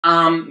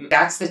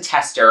That's the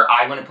tester.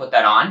 I want to put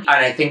that on. And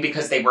I think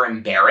because they were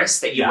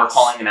embarrassed that you were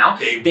calling them out,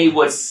 they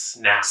would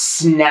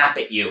snap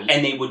at you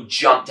and they would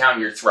jump down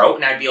your throat.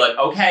 And I'd be like,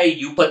 okay,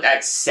 you put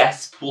that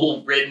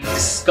cesspool-ridden,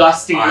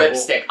 disgusting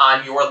lipstick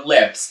on your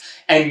lips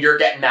and you're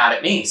getting mad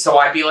at me. So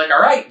I'd be like,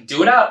 all right,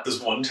 do it up. This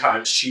one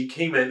time she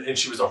came in and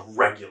she was a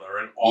regular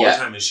and all the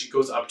time and she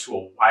goes up to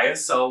a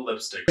YSL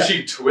lipstick.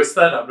 She twists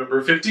that up,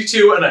 number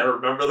 52, and I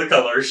remember the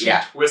color. She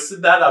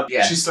twisted that up.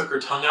 She stuck her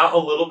tongue out a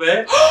little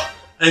bit.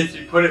 And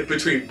she put it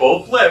between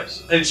both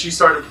lips, and she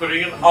started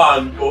putting it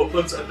on both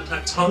lips at the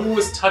time. Tongue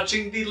was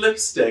touching the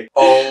lipstick.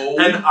 Oh.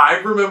 And I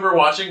remember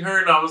watching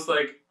her, and I was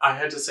like, I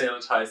had to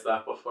sanitize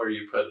that before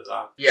you put it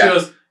on. Yeah. She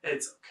goes,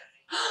 it's okay.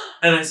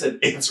 And I said,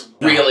 it's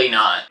really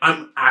not.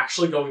 I'm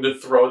actually going to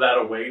throw that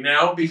away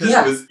now because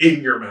it was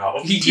in your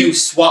mouth. You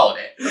swallowed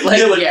it.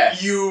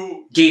 Like,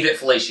 you gave it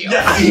fellatio.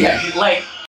 Yeah. Like...